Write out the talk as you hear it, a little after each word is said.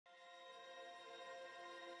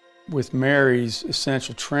With Mary's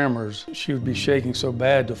essential tremors, she would be shaking so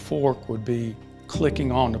bad the fork would be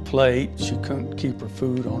clicking on the plate. She couldn't keep her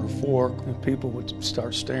food on her fork, and people would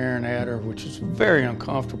start staring at her, which was very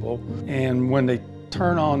uncomfortable. And when they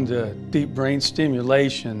turn on the deep brain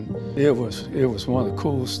stimulation, it was one of the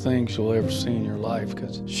coolest things you'll ever see in your life,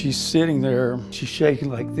 because she's sitting there, she's shaking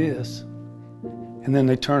like this, and then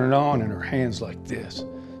they turn it on and her hand's like this,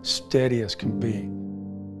 steady as can be.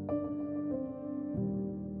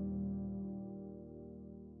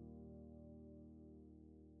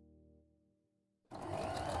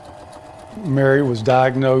 Mary was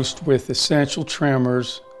diagnosed with essential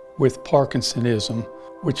tremors with Parkinsonism,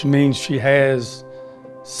 which means she has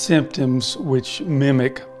symptoms which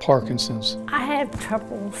mimic Parkinson's. I have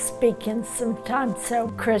trouble speaking sometimes, so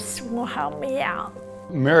Chris will help me out.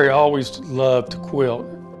 Mary always loved to quilt.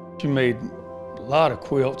 She made a lot of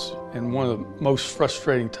quilts, and one of the most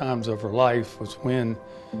frustrating times of her life was when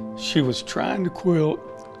she was trying to quilt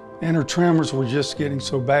and her tremors were just getting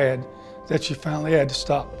so bad that she finally had to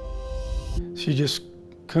stop. She just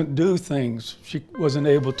couldn't do things. She wasn't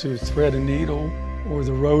able to thread a needle or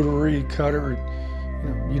the rotary cutter.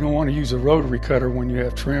 You don't want to use a rotary cutter when you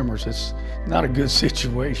have tremors. It's not a good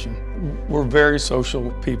situation. We're very social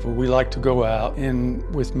people. We like to go out. And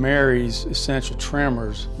with Mary's essential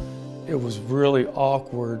tremors, it was really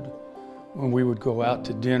awkward when we would go out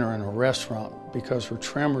to dinner in a restaurant because her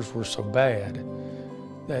tremors were so bad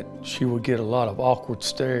that she would get a lot of awkward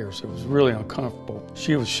stares. It was really uncomfortable.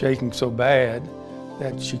 She was shaking so bad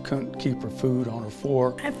that she couldn't keep her food on her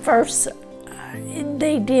fork. At first,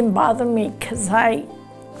 they didn't bother me because I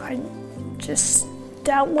just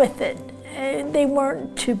dealt with it. They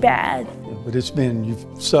weren't too bad. Yeah, but you've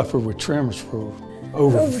suffered with tremors for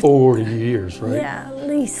over 40 years, right? Yeah, at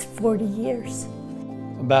least 40 years.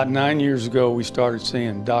 About 9 years ago, we started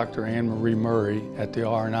seeing Dr. Anne Marie Murray at the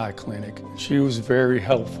R&I clinic. She was very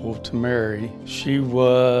helpful to Mary. She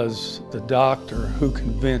was the doctor who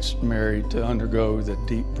convinced Mary to undergo the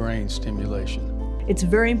deep brain stimulation. It's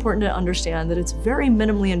very important to understand that it's very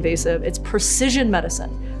minimally invasive. It's precision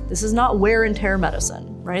medicine. This is not wear and tear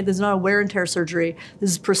medicine, right? This is not a wear and tear surgery.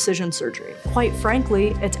 This is precision surgery. Quite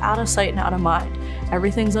frankly, it's out of sight and out of mind.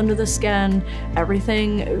 Everything's under the skin.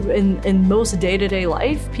 Everything in most day-to-day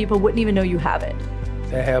life, people wouldn't even know you have it.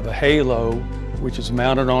 They have a halo, which is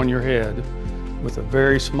mounted on your head with a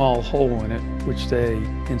very small hole in it, which they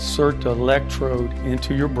insert the electrode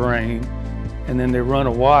into your brain, and then they run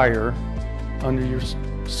a wire under your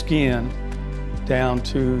skin down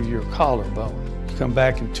to your collarbone. You come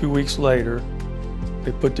back and 2 weeks later,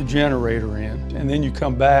 they put the generator in, and then you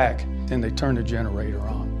come back and they turn the generator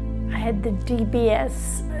on. I had the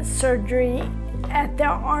DBS surgery at the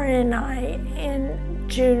RNI in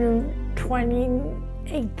June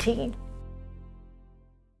 2018.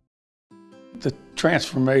 The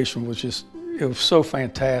transformation was it was so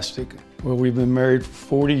fantastic. Well, we've been married for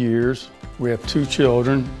 40 years. We have 2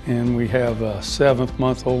 children, and we have a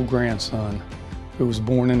 7-month-old grandson who was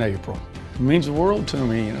born in April. It means the world to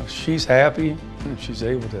me. She's happy, and she's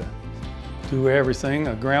able to do everything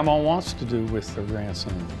a grandma wants to do with her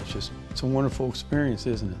grandson. It's a wonderful experience,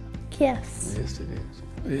 isn't it? Yes. Yes, it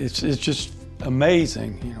is. It's just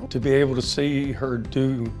amazing, to be able to see her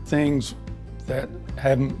do things that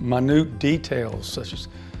have minute details, such as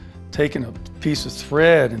taking a piece of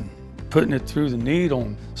thread and putting it through the needle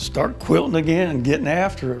and start quilting again and getting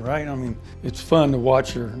after it, right? I mean, it's fun to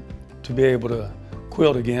watch her to be able to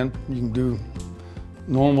quilt again. You can do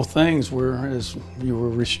normal things, whereas you were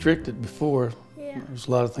restricted before. Yeah. There's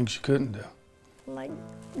a lot of things you couldn't do. Like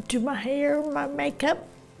do my hair, my makeup,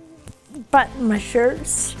 button my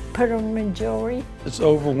shirts, put on my jewelry. It's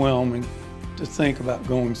overwhelming to think about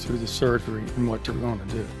going through the surgery and what they're going to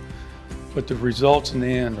do. But the results in the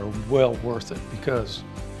end are well worth it, because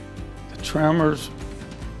the tremors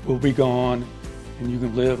will be gone and you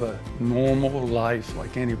can live a normal life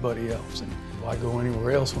like anybody else. And why go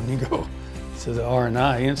anywhere else when you go to the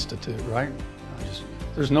R&I Institute, right?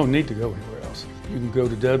 There's no need to go anywhere else. You can go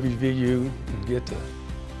to WVU and get the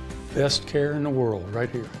best care in the world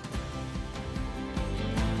right here.